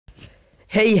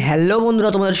Hey hello বন্ধুরা,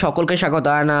 তোমাদের সকলকে স্বাগত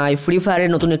জানাই ফ্রি ফায়ারের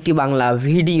নতুন একটি বাংলা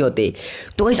ভিডিওতে।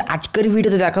 তো গাইস, আজকের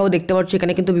ভিডিওতে দেখতে পাচ্ছ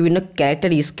এখানে কিন্তু বিভিন্ন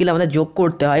ক্যারেক্টার স্কিল আমাদের যোগ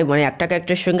করতে হয়। মানে একটা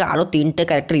ক্যারেক্টারের সঙ্গে আরও 3টে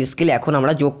ক্যারেক্টার স্কিল এখন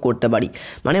আমরা যোগ করতে পারি,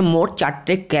 মানে মোট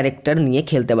 4টে ক্যারেক্টার নিয়ে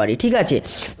খেলতে পারি। ঠিক আছে,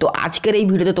 তো আজকের এই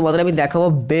ভিডিওতে তোমাদের আমি দেখাবো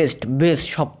বেস্ট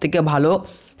সবথেকে ভালো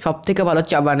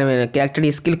মানে ক্যারেক্টার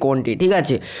স্কিল কোনটি। ঠিক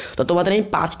আছে, তো তোমাদের আমি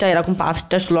এরকম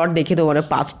পাঁচটা স্লট দেখিয়ে দেবো, মানে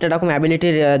 5টা এরকম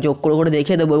অ্যাবিলিটির যোগ করে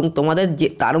দেখিয়ে দেবো, এবং তোমাদের যে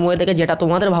তার মধ্যে থেকে যেটা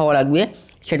তোমাদের ভালো লাগবে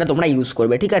সেটা তোমরা ইউজ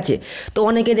করবে। ঠিক আছে, তো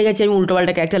অনেকে দেখেছি আমি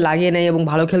উল্টোপাল্টা ক্যারেক্টার লাগিয়ে নেই এবং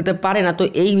ভালো খেলতে পারে না। তো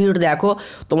এই ভিডিওটা দেখো,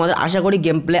 তোমাদের আশা করি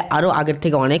গেম প্লে আরও আগের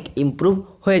থেকে অনেক ইমপ্রুভ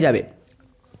হয়ে যাবে।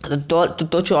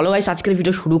 তো চলো গাইস, আজকের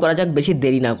ভিডিও শুরু করা যাক বেশি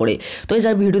দেরি না করে। তো এই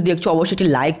যারা ভিডিও দেখছো অবশ্যই একটি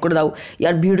লাইক করে দাও।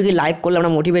 ইয়ার ভিডিওটিকে লাইক করলে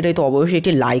আমরা মোটিভেট হই, তো অবশ্যই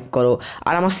একটি লাইক করো।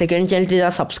 আর আমার সেকেন্ড চ্যানেলটি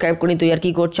যারা সাবস্ক্রাইব করি, তো ইয়ার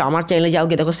কী করছো, আমার চ্যানেলে যাও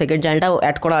গিয়ে দেখো সেকেন্ড চ্যানেলটাও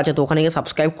অ্যাড করা আছে, তো ওখানে গিয়ে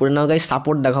সাবস্ক্রাইব করে নাও গাইস,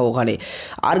 সাপোর্ট দেখাও ওখানে।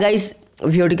 আর গাইস,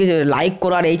 ভিডিওটিকে লাইক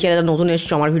করো, আর এই চ্যানেলটা নতুন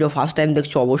এসছো, আমার ভিডিও ফার্স্ট টাইম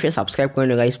দেখছো, অবশ্যই সাবস্ক্রাইব করে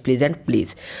নিও গাইস, প্লিজ অ্যান্ড প্লিজ।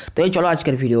 তো এই চলো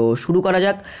আজকের ভিডিও শুরু করা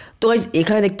যাক। তো গাইস,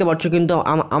 এখানে দেখতে পাচ্ছ কিন্তু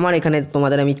আমার এখানে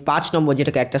তোমাদের আমি 5 নম্বর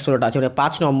যেটা ক্যারেক্টার স্লট আছে, মানে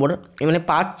 5 নম্বর, মানে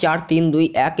 5 4 3 2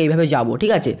 1 এইভাবে যাবো।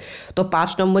 ঠিক আছে, তো 5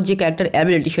 নম্বর যে ক্যারেক্টার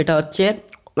অ্যাবিলিটি সেটা হচ্ছে,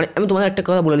 মানে আমি তোমাদের একটা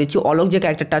কথা বলে দিচ্ছি, অলোক যে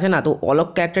ক্যারেক্টারটা আছে না, তো অলোক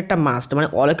ক্যারেক্টারটা মাস্ট, মানে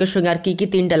অলোকের সঙ্গে আর কী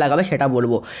 3টা লাগাবে সেটা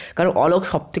বলবো, কারণ অলোক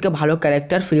সবথেকে ভালো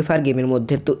ক্যারেক্টার ফ্রি ফায়ার গেমের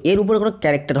মধ্যে। তো এর উপরে কোনো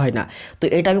ক্যারেক্টার হয় না, তো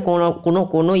এটা আমি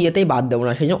কোনো ইয়েতেই বাদ দেবো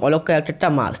না, সেই জন্য অলোক ক্যারেক্টারটা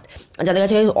মাস্ট। যাদের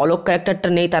কাছে অলোক ক্যারেক্টারটা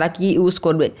নেই তারা কি ইউজ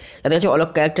করবে, যাদের কাছে অলোক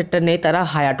ক্যারেক্টারটা নেই তারা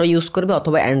হায়াটো ইউজ করবে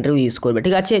অথবা অ্যান্ড্রিউ ইউজ করবে।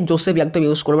 ঠিক আছে, জোসেফ একদম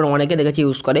ইউজ করবে না, অনেকে দেখেছি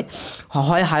ইউজ করে,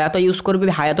 হয় হায়াতো ইউজ করবে,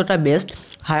 হায়াতোটা বেস্ট,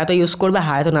 হায়াতো ইউজ করবে,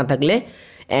 হায়াতো না থাকলে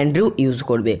অ্যান্ড্রিউ ইউজ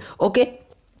করবে। ওকে,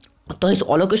 তো এই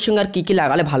অলোকের সঙ্গে আর কী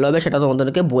লাগালে ভালো হবে সেটা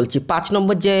তোমাদেরকে বলছি। 5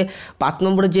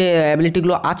 নম্বরের যে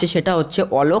অ্যাবিলিটিগুলো আছে সেটা হচ্ছে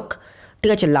অলোক।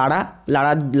 ঠিক আছে,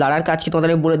 লাড়ার কাজ কি তোমাদের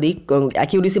আমি বলে দিই,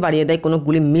 অ্যাকিউরেসি বাড়িয়ে দেয়, কোনো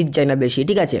গুলি মিস যায় না বেশি।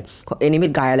 ঠিক আছে,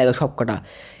 এনিমির গায়ে লাগে সব কটা।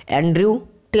 অ্যান্ড্রিউ,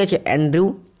 ঠিক আছে, অ্যান্ড্রিউ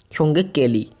সঙ্গে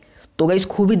কেলি, তো গাইস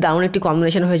খুবই দারুণ একটি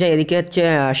কম্বিনেশন হয়ে যায়। এদিকে হচ্ছে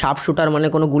শার্প শুটার, মানে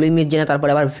কোনো গুলি মিস যায় না, তারপরে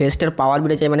আবার ভেস্টের পাওয়ার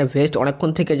বেড়ে যায়, মানে ভেস্ট অনেকক্ষণ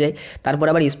থেকে যায়, তারপরে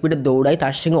আবার স্পিডে দৌড়ায়,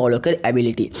 তার সঙ্গে অলোকের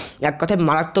অ্যাবিলিটি, এক কথায়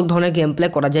মারাত্মক ধরনের গেম প্লে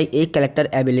করা যায় এই ক্যারেক্টার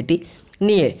অ্যাবিলিটি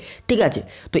নিয়ে। ঠিক আছে,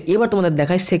 তো এবার তোমাদের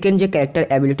দেখায় সেকেন্ড যে ক্যারেক্টার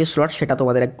অ্যাবিলিটি স্লট সেটা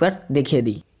তোমাদের একবার দেখিয়ে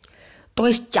দিই। তো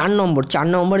এই 4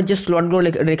 নম্বরের যে স্লটগুলো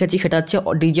রেখেছি সেটা হচ্ছে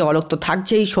ডিজে অলোক তো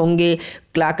থাকছেই, সঙ্গে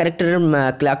ক্লার্ক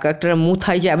ক্যারেক্টারের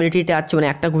মুথাই যে অ্যাবিলিটিটা আছে, মানে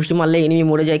একটা ঘুষি মারলে এনিমি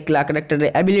মরে যায়, ক্লার্ক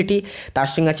ক্যারেক্টারের অ্যাবিলিটি। তার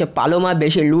সঙ্গে আছে পালোমা,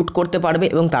 বেশি লুট করতে পারবে,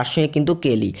 এবং তার সঙ্গে কিন্তু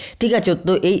কেলি। ঠিক আছে,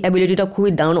 তো এই অ্যাবিলিটিটা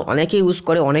খুবই দারুণ, অনেকে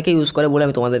ইউজ করে বলে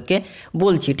আমি তোমাদেরকে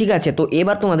বলছি। ঠিক আছে, তো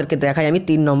এবার তোমাদেরকে দেখাই আমি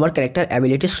 3 নম্বর ক্যারেক্টার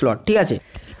অ্যাবিলিটি স্লট। ঠিক আছে,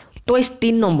 তো এই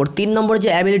 3 নম্বর যে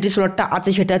অ্যাবিলিটি স্লটটা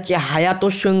আছে সেটা হচ্ছে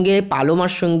হায়াতোর সঙ্গে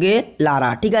পালোমার সঙ্গে লারা।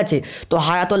 ঠিক আছে, তো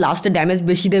হায়াতো লাস্টে ড্যামেজ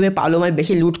বেশি দেবে, পালোমায়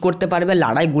বেশি লুট করতে পারবে,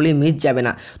 লাড়াই গুলি মিস যাবে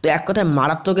না। তো এক কথায়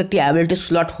মারাত্মক একটি অ্যাবিলিটি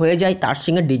স্লট হয়ে যায়, তার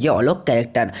সঙ্গে ডিজে অলোক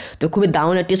ক্যারেক্টার। তো খুবই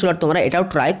দারুণ একটি স্লট, তোমরা এটাও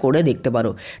ট্রাই করে দেখতে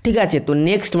পারো। ঠিক আছে, তো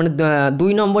নেক্সট মানে 2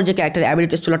 নম্বর যে ক্যারেক্টার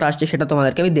অ্যাবিলিটি স্লট আসছে সেটা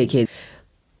তোমাদেরকে আমি দেখিয়ে।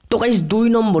 তো গাইস,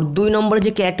 2 নম্বরে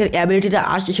যে ক্যারেক্টার অ্যাবিলিটিটা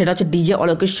আসছে সেটা হচ্ছে ডিজে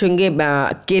অলোকের সঙ্গে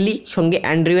কেলি, সঙ্গে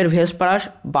অ্যান্ড্রিউয়ের ভেস্ট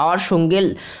পাওয়ার সঙ্গে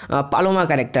পালোমা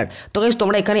ক্যারেক্টার। তো গাইস,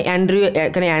 তোমরা এখানে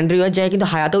অ্যান্ড্রিউয়ের জায়গায় কিন্তু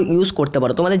হায়াতেও ইউজ করতে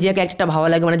পারো, তোমাদের যে ক্যারেক্টারটা ভালো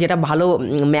লাগে, মানে যেটা ভালো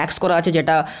ম্যাক্স করা আছে,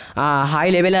 যেটা হাই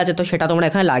লেভেলে আছে, তো সেটা তোমরা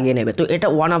এখানে লাগিয়ে নেবে। তো এটা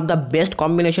one of the best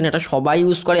combination, এটা সবাই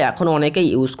ইউজ করে, এখনও অনেকেই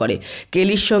ইউজ করে,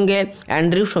 কেলির সঙ্গে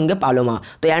অ্যান্ড্রিউর সঙ্গে পালোমা।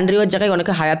 তো অ্যান্ড্রিউয়ের জায়গায়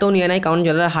অনেকে হায়াতেও নিয়ে নেয়, কারণ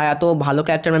যারা হায়াতো ভালো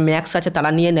ক্যারেক্টার ম্যাক্স আছে তারা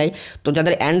নিয়ে নেয়, তো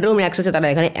যাদের অ্যান্ড্রিউ ম্যাক্স আছে তারা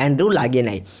এখানে অ্যান্ড্রিউ লাগিয়ে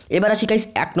নেয়। এবার আসি গাইস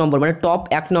 1 নম্বর, মানে টপ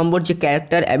 1 নম্বর যে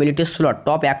ক্যারেক্টার অ্যাবিলিটি স্লট,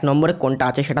 টপ 1 নম্বরে কোনটা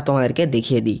আছে সেটা তোমাদেরকে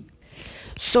দেখিয়ে দিই।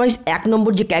 সো গাইস, 1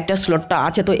 নম্বর যে ক্যারেক্টার স্লটটা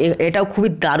আছে, তো এটাও খুবই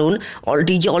দারুণ,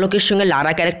 ডিজে অলোকের সঙ্গে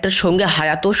লারা ক্যারেক্টার, সঙ্গে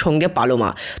হায়াতো, সঙ্গে পালোমা।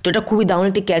 তো এটা খুবই দারুণ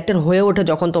একটি ক্যারেক্টার হয়ে ওঠে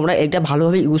যখন তোমরা এটা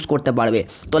ভালোভাবে ইউজ করতে পারবে।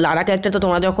 তো লারা ক্যারেক্টার তো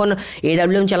তোমরা যখন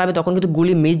AWM চালাবে তখন কিন্তু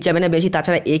গুলি মিস যাবে না বেশি,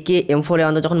 তাছাড়া AK M4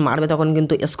 যখন মারবে তখন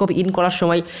কিন্তু স্কোপ ইন করার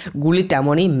সময় গুলি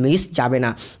তেমনই মিস যাবে না।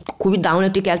 খুবই দারুণ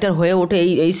একটি ক্যারেক্টার হয়ে ওঠে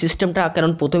এই সিস্টেমটা,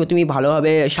 কারণ প্রথমে তুমি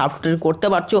ভালোভাবে শার্প শুটিং করতে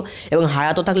পারছো, এবং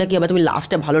হায়াতো থাকলে কী হবে, তুমি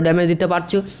লাস্টে ভালো ড্যামেজ দিতে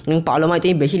পারছো, এবং পালোমায়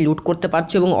তুমি বেশি লুট করতে পারছো,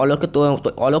 এবং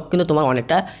অলোক কিন্তু তোমার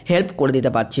অনেকটা হেল্প করে দিতে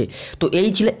পারছে। তো এই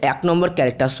ছিল 1 নম্বর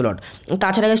ক্যারেক্টার স্লট।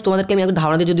 তাছাড়া গাইস, তোমাদেরকে আমি একটা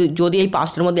ধারণা দিই, যদি এই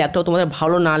 5টার মধ্যে একটাও তোমাদের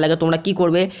ভালো না লাগে, তোমরা কি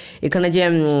করবে, এখানে যে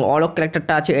অলোক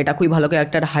ক্যারেক্টারটা আছে এটা খুবই ভালো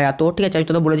ক্যারেক্টার, হায়াতো। ঠিক আছে, আমি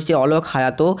তোদের বলে দিচ্ছি, অলোক,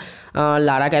 হায়াতো,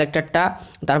 লারা ক্যারেক্টারটা,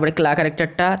 তারপরে ক্লা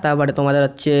ক্যারেক্টারটা, তারপরে তোমাদের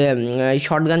হচ্ছে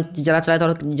শর্টগান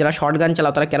যারা শর্টগান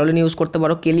চালাও তারা ক্যারোলিন ইউজ করতে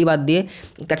পারো, কেলি বাদ দিয়ে।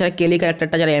 তাছাড়া কেলি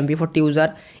ক্যারেক্টারটা যারা MP40 ইউজার,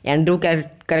 অ্যান্ড্রিউ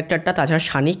ক্যারেক্টারটা, তাছাড়া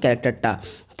শানি ক্যারেক্টারটা।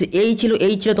 তো এই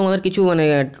ছিল তোমাদের কিছু মানে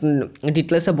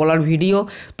ডিটেলসে বলার ভিডিও।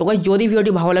 তো গাইস, যদি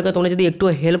ভিডিওটি ভালো লাগে, তোমরা যদি একটু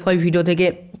হেল্প হয় ভিডিও থেকে,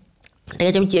 ঠিক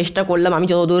আছে, আমি চেষ্টা করলাম, আমি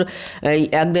যতদূর এই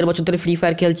 1-1.5 বছর ধরে ফ্রি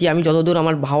ফায়ার খেলছি, আমি যতদূর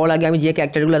আমার ভালো লাগে, আমি যে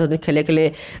ক্যারেক্টারগুলো এতদিন খেলে খেলে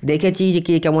দেখেছি যে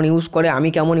কে কেমন ইউজ করে, আমি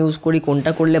কেমন ইউজ করি,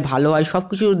 কোনটা করলে ভালো হয়, সব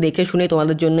কিছু দেখে শুনে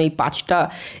তোমাদের জন্য এই 5টা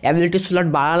অ্যাবিলিটি স্লট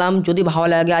বাড়ালাম। যদি ভালো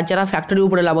লাগে, আর যারা ফ্যাক্টরির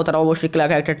উপরে লাভ তারা অবশ্যই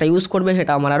ক্যারেক্টারটা ইউজ করবে,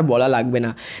 সেটা আমার আর বলা লাগবে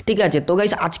না। ঠিক আছে, তো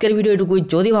গাইস আজকের ভিডিও এটুকুই।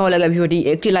 যদি ভালো লাগে ভিডিওটি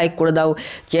একটি লাইক করে দাও,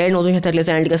 চ্যানেল নতুন হয়ে থাকলে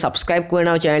চ্যানেলটিকে সাবস্ক্রাইব করে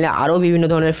নাও, চ্যানেলে আরও বিভিন্ন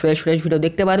ধরনের ফ্রেশ ভিডিও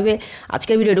দেখতে পারবে।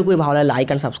 আজকের ভিডিও এটুকুই, ভালো লাগে লাইক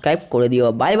অ্যান্ড সাবস্ক্রাইব করে দিও।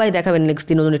 বাই বাই, দেখাবেন নেক্সট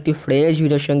দিন নতুন একটি ফ্রেশ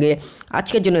ভিডিওর সঙ্গে।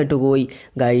 আজকের জন্য এটুকুই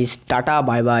guys, tata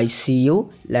bye bye, C you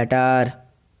later.